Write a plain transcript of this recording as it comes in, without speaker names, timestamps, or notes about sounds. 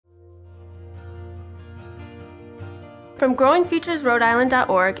From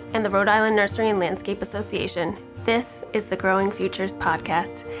growingfuturesrhodeisland.org and the Rhode Island Nursery and Landscape Association, this is the Growing Futures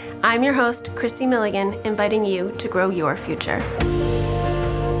podcast. I'm your host, Christy Milligan, inviting you to grow your future.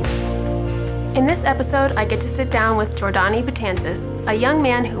 In this episode, I get to sit down with Jordani Betances, a young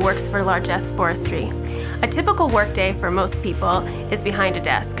man who works for Largesse Forestry. A typical workday for most people is behind a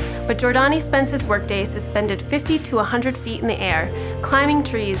desk, but Jordani spends his workday suspended 50 to 100 feet in the air, climbing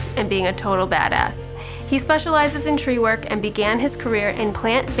trees and being a total badass. He specializes in tree work and began his career in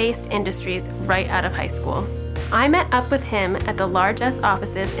plant-based industries right out of high school. I met up with him at the Largesse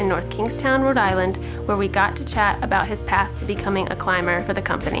offices in North Kingstown, Rhode Island, where we got to chat about his path to becoming a climber for the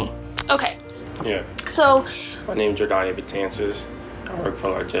company. Okay. Yeah. So, my name's Jordani Betances. I work for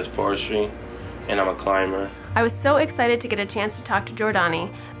Largesse Forestry, and I'm a climber. I was so excited to get a chance to talk to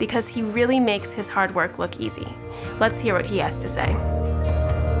Jordani because he really makes his hard work look easy. Let's hear what he has to say.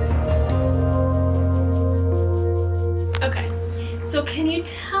 Okay, so can you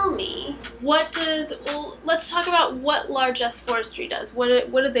tell me let's talk about what Largesse Forestry does. What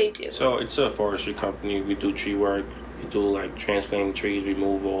do they do? So it's a forestry company. We do tree work. We do like transplanting trees,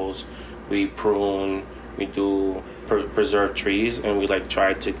 removals. We prune. We do preserve trees, and we like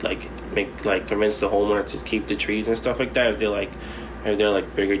try to convince the homeowner to keep the trees and stuff like that. If they're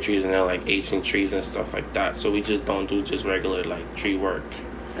like bigger trees and they're like ancient trees and stuff like that. So we just don't do just regular like tree work.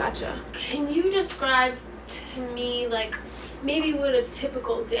 Gotcha. Can you describe to me like maybe what a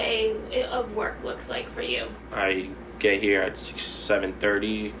typical day of work looks like for you? I get here at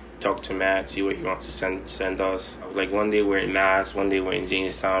 7:30. Talk to Matt, see what he wants to send us. Like one day we're in Mass, one day we're in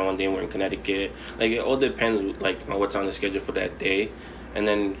Jamestown, one day we're in Connecticut. Like it all depends like on what's on the schedule for that day. And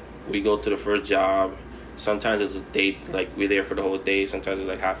then we go to the first job. Sometimes it's a day, like we're there for the whole day. Sometimes it's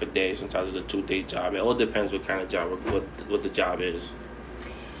like half a day. Sometimes it's a 2-day job. It all depends what kind of job, what the job is.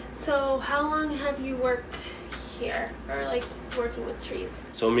 So how long have you worked here or like working with trees?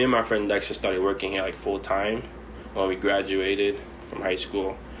 So me and my friend Dexter started working here like full time when we graduated from high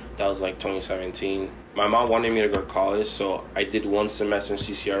school. That was like 2017. My mom wanted me to go to college, so I did one semester in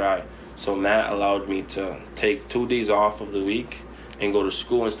CCRI. So Matt allowed me to take 2 days off of the week and go to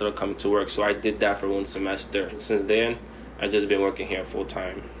school instead of coming to work. So I did that for one semester. Since then, I've just been working here full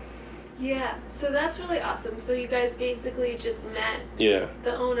time. Yeah, so that's really awesome. So you guys basically just met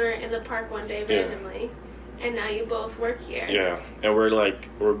the owner in the park one day randomly, and now you both work here. Yeah, and we've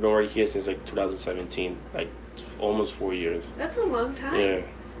been working here since like 2017, like almost 4 years. That's a long time. Yeah.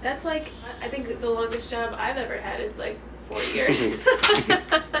 That's like, I think the longest job I've ever had is like 4 years. So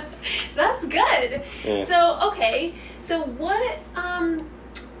that's good. Yeah. So, okay. So what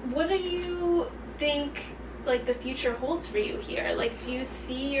do you think like the future holds for you here? Like, do you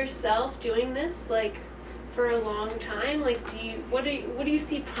see yourself doing this like for a long time? Like, what do you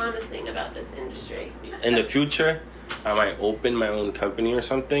see promising about this industry? In the future, I might open my own company or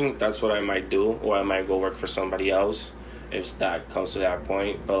something. That's what I might do, or I might go work for somebody else if that comes to that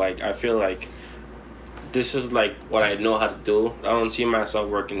point. But like I feel like this is like what I know how to do. I don't see myself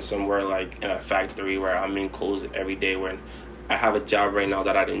working somewhere like in a factory where I'm in clothes every day, when I have a job right now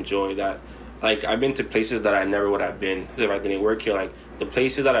that I'd enjoy. That like I've been to places that I never would have been if I didn't work here. Like the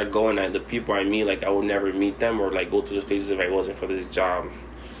places that I go and the people I meet, like I would never meet them or like go to those places if I wasn't for this job.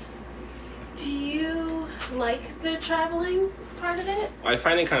 Do you like the traveling part of it? I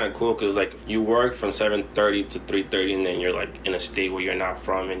find it kind of cool because like you work from 7:30 to 3:30, and then you're like in a state where you're not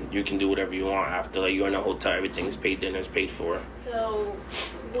from, and you can do whatever you want after. Like you're in a hotel, everything's paid, dinner's paid for. So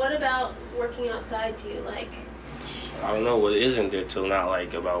what about working outside do you like? I don't know what isn't there to not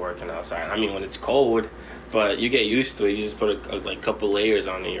like about working outside. I mean, when it's cold, but you get used to it. You just put a couple layers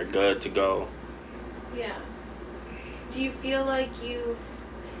on and you're good to go. Yeah. Do you feel like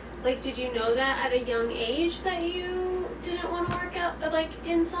did you know that at a young age that you didn't want to work out like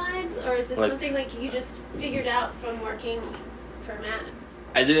inside, or is this something like you just figured out from working for Matt?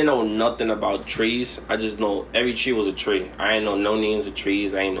 I didn't know nothing about trees. I just know every tree was a tree. I didn't know no names of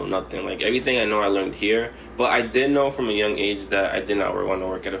trees. I didn't know nothing. Like everything I know I learned here. But I did know from a young age that I did not want to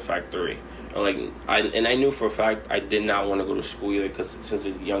work at a factory. Or I knew for a fact I did not want to go to school either, because since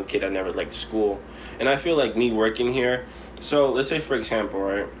a young kid I never liked school. And I feel like me working here. So let's say for example,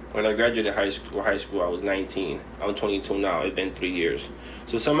 right, when I graduated high school I was 19. I'm 22 now. It's been 3 years.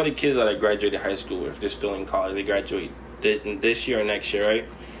 So some of the kids that I graduated high school, if they're still in college, they graduate this year or next year, right?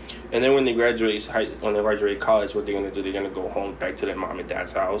 And then when they graduate college, what they're gonna do? They're gonna go home back to their mom and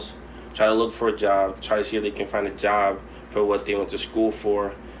dad's house, try to look for a job, try to see if they can find a job for what they went to school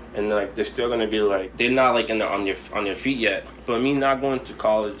for, and like they're still gonna be like they're not like on their feet yet. But me not going to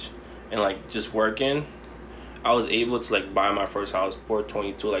college and like just working, I was able to like buy my first house for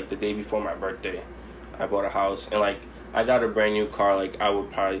 22, like the day before my birthday. I bought a house, and like I got a brand new car, like, I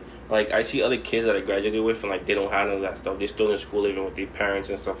would probably, like, I see other kids that I graduated with, and, like, they don't have none of that stuff. They're still in school living with their parents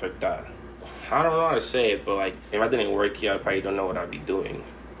and stuff like that. I don't know how to say it, but, like, if I didn't work here, I probably don't know what I'd be doing.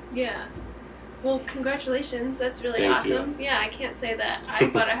 Yeah. Well, congratulations. That's really Thank awesome. you. Yeah, I can't say that I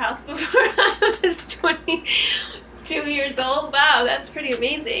bought a house before I was 22 years old. Wow, that's pretty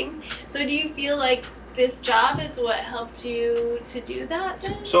amazing. So do you feel like this job is what helped you to do that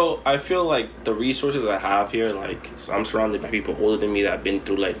then? So I feel like the resources I have here, like, so I'm surrounded by people older than me that have been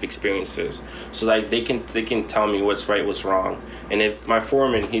through life experiences. So like they can tell me what's right, what's wrong. And if my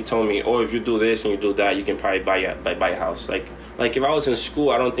foreman, he told me, oh, if you do this and you do that, you can probably buy a house. Like if I was in school,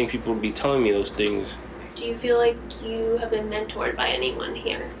 I don't think people would be telling me those things. Do you feel like you have been mentored by anyone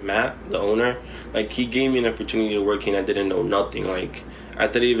here? Matt, the owner, like, he gave me an opportunity to work here and I didn't know nothing. Like, I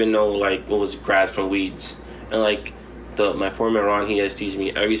didn't even know, like, what was grass from weeds. And, like, my foreman, Ron, he has teach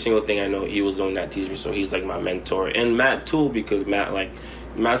me every single thing I know. He was the one that teach me, so he's, like, my mentor. And Matt, too, because Matt's,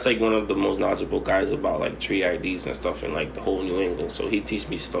 like, one of the most knowledgeable guys about, like, tree IDs and stuff in, like, the whole New England. So he teaches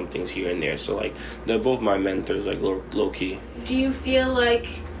me some things here and there. So, like, they're both my mentors, like, low-key. Do you feel like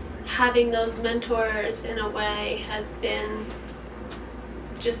having those mentors in a way has been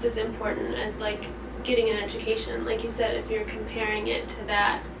just as important as like getting an education, like you said, if you're comparing it to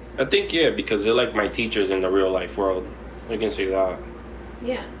that? I think, yeah, because they're like my teachers in the real life world. I can say that.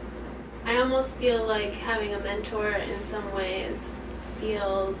 Yeah. I almost feel like having a mentor in some ways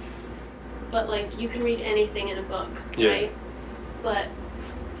feels, but like you can read anything in a book, yeah. Right? But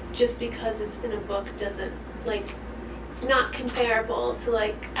just because it's in a book doesn't, like, it's not comparable to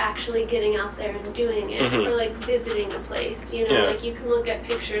like actually getting out there and doing it, mm-hmm. or like visiting a place, you know, yeah. Like you can look at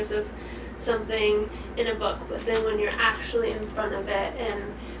pictures of something in a book, but then when you're actually in front of it, and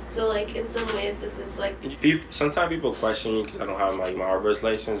so like in some ways this is like sometimes people question me because I don't have my arborist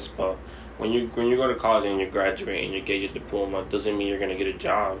license, but when you go to college and you graduate and you get your diploma, doesn't mean you're gonna get a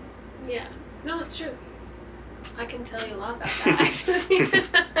job. Yeah, no, it's true. I can tell you a lot about that actually.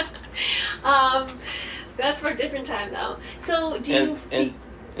 That's for a different time, though. So, and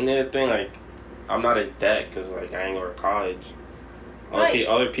the other thing, like, I'm not in debt because, like, I ain't go to college. Right.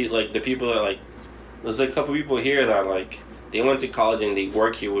 Other people, like, the people that, like, there's a couple people here that, like, they went to college and they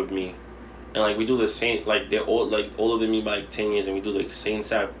work here with me. And, like, we do the same, like, they're older than me by, like, 10 years, and we do the same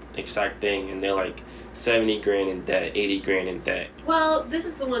exact thing. And they're, like, 70 grand in debt, 80 grand in debt. Well, this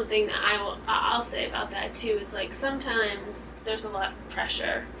is the one thing that I'll say about that, too, is, like, sometimes there's a lot of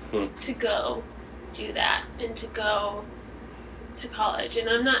pressure to go do that and to go to college. And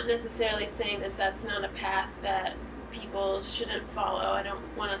I'm not necessarily saying that that's not a path that people shouldn't follow. I don't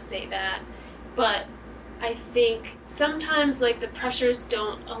want to say that. But I think sometimes, like, the pressures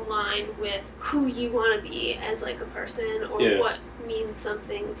don't align with who you want to be as, like, a person or what means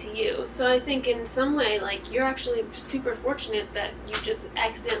something to you. So I think in some way, like, you're actually super fortunate that you just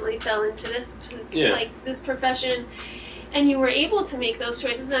accidentally fell into this, like, this profession. And you were able to make those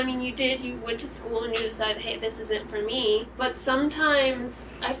choices. I mean, you went to school and you decided, hey, this isn't for me. But sometimes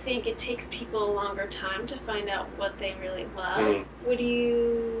I think it takes people a longer time to find out what they really love. What do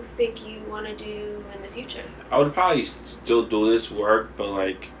you think you want to do in the future? I would probably still do this work, but,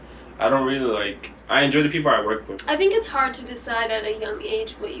 like, I don't really, like, I enjoy the people I work with. I think it's hard to decide at a young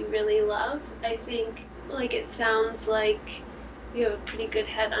age what you really love. I think, like, it sounds like you have a pretty good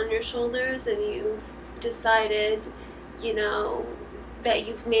head on your shoulders and you've decided, you know, that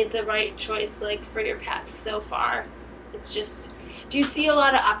you've made the right choice, like, for your path so far. It's just, do you see a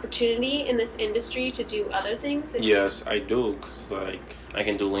lot of opportunity in this industry to do other things? Yes, I do, because, like, I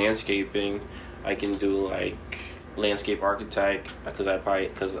can do landscaping, I can do, like, landscape architect, because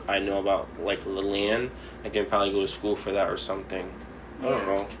I know about, like, the land. I can probably go to school for that or something. I don't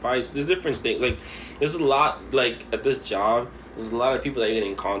know. There's different things. Like, there's a lot, like, at this job, there's a lot of people that you get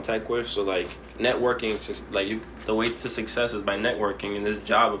in contact with. So, like, networking, just, like, the way to success is by networking. And this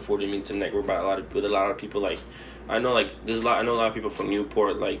job afforded me to network with a lot of people. Like, I know a lot of people from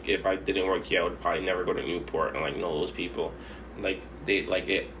Newport. Like, if I didn't work here, I would probably never go to Newport and, like, know those people. Like, they, like,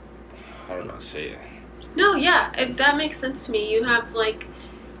 it, I don't know how to say it. No, yeah, that makes sense to me. You have, like,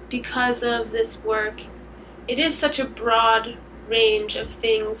 because of this work, it is such a broad range of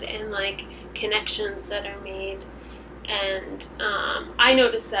things and, like, connections that are made. And I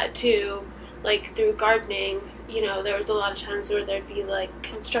noticed that too, like, through gardening. You know, there was a lot of times where there'd be, like,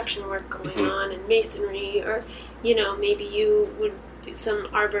 construction work going on and masonry, or, you know, maybe you would, some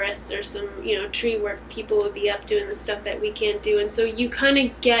arborists or some, you know, tree work people would be up doing the stuff that we can't do. And so you kind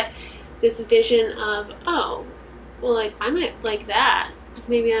of get this vision of, oh, well, like, I might like that.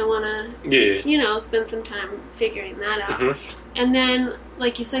 Maybe I want to, you know, spend some time figuring that out. And then,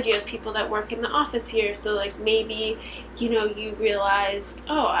 like you said, you have people that work in the office here, so like maybe, you realize,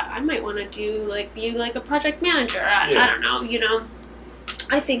 oh, I might want to do like be like a project manager. I don't know,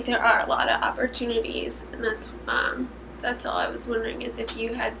 I think there are a lot of opportunities, and that's all I was wondering, is if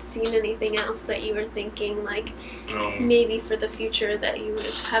you had seen anything else that you were thinking, like, maybe for the future that you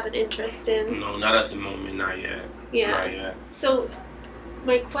would have an interest in. No, not at the moment, not yet. Yeah. Not yet. So,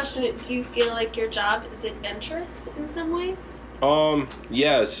 my question is, do you feel like your job is adventurous in some ways?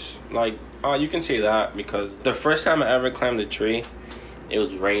 Yes. Like, you can say that, because the first time I ever climbed a tree, it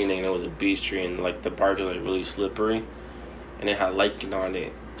was raining, it was a beech tree, and, like, the bark was, like, really slippery, and it had lichen on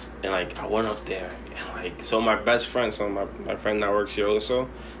it. And, like, I went up there, and, like, so my best friend, my friend that works here also,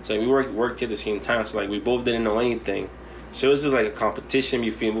 so we worked here at the same time, so, like, we both didn't know anything. So it was just, like, a competition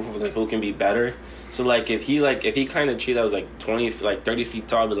between both of us, like, who can be better. So, like, if he climbed a tree that was, like, 30 feet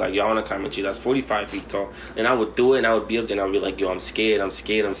tall, I'd be like, yo, I want to climb a tree that's 45 feet tall. And I would do it, and I would be up there, and I would be like, yo, I'm scared.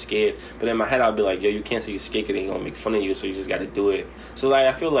 But in my head, I'd be like, yo, you can't say you're scared, because they're going to make fun of you, so you just got to do it. So, like,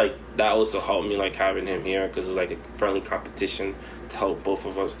 I feel like that also helped me, like, having him here, because it's, like, a friendly competition to help both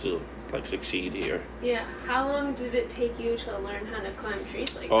of us to, like, succeed here. Yeah. How long did it take you to learn how to climb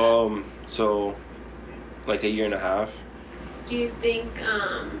trees like that? So, like, a year and a half. Do you think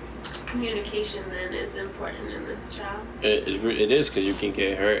communication then is important in this job? It is, because you can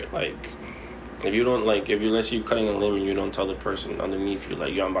get hurt. Like, let's say you're cutting a limb and you don't tell the person underneath you,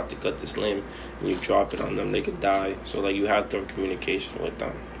 like, yo, I'm about to cut this limb, and you drop it on them, they could die. So, like, you have to have communication with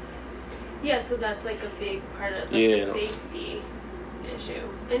them. Yeah, so that's, like, a big part of, like, the safety issue.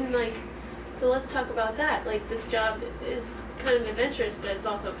 And, like, so let's talk about that. Like, this job is kind of adventurous, but it's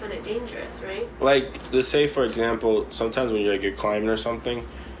also kind of dangerous, right? Like, let's say, for example, sometimes when you're climbing or something,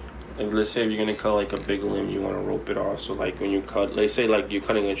 like, let's say if you're going to cut, like, a big limb, you want to rope it off. So, like, when you cut, let's say, like, you're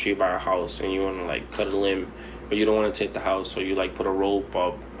cutting a tree by a house, and you want to, like, cut a limb, but you don't want to take the house, so you, like, put a rope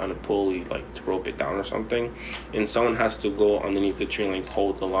up on a pulley, like, to rope it down or something, and someone has to go underneath the tree and, like,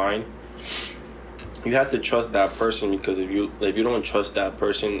 hold the line. You have to trust that person, because if you don't trust that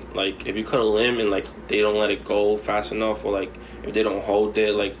person, like, if you cut a limb and, like, they don't let it go fast enough, or, like, if they don't hold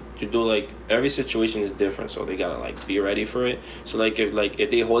it, like, you do, like, every situation is different, so they gotta, like, be ready for it. So, like,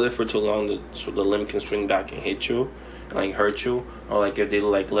 if they hold it for too long, so the limb can swing back and hit you and, like, hurt you, or, like, if they,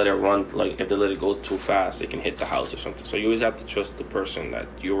 like, let it run, like, if they let it go too fast, it can hit the house or something. So you always have to trust the person that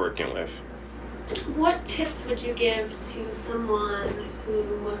you're working with. What tips would you give to someone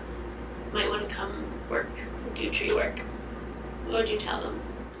who might want to come do tree work? What would you tell them?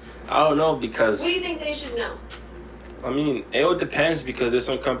 I don't know, because... What do you think they should know? I mean, it all depends, because there's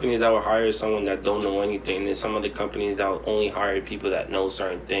some companies that will hire someone that don't know anything. There's some other companies that will only hire people that know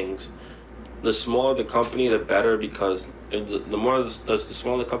certain things. The smaller the company, the better, because the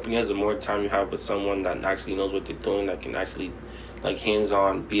smaller the company is, the more time you have with someone that actually knows what they're doing, that can actually, like,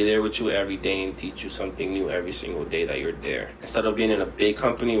 hands-on, be there with you every day and teach you something new every single day that you're there. Instead of being in a big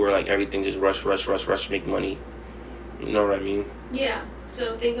company where, like, everything just rush, make money. You know what I mean? Yeah.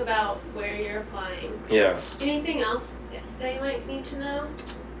 So think about where you're applying. Yeah. Anything else they might need to know?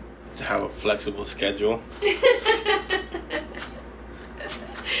 To have a flexible schedule. I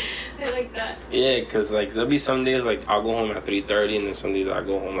like that. Yeah, because, like, there'll be some days, like, I'll go home at 3:30, and then some days I'll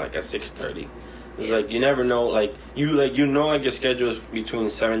go home, like, at 6:30. It's like, you never know, like, like, your schedule is between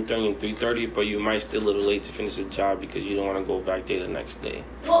 7:30 and 3:30, but you might stay a little late to finish the job because you don't want to go back there the next day.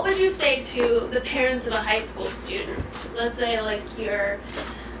 What would you say to the parents of a high school student? Let's say, like, your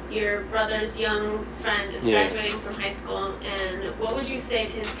brother's young friend is graduating from high school, and what would you say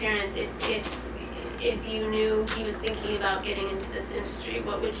to his parents if you knew he was thinking about getting into this industry?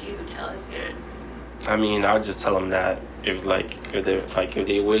 What would you tell his parents? I mean, I would just tell them that if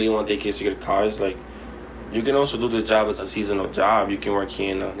they really want their kids to get cars, like, you can also do this job as a seasonal job. You can work here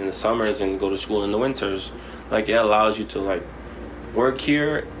in the summers and go to school in the winters. Like, it allows you to, like, work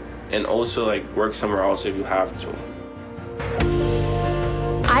here and also, like, work somewhere else if you have to.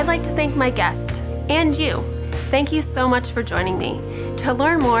 I'd like to thank my guest and you. Thank you so much for joining me. To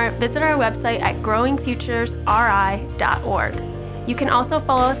learn more, visit our website at growingfuturesri.org. You can also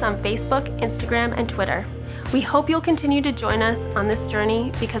follow us on Facebook, Instagram, and Twitter. We hope you'll continue to join us on this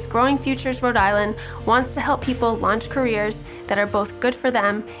journey, because Growing Futures Rhode Island wants to help people launch careers that are both good for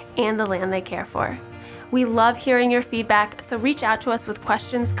them and the land they care for. We love hearing your feedback, so reach out to us with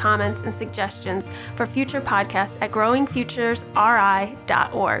questions, comments, and suggestions for future podcasts at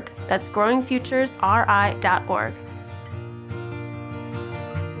growingfuturesri.org. That's growingfuturesri.org.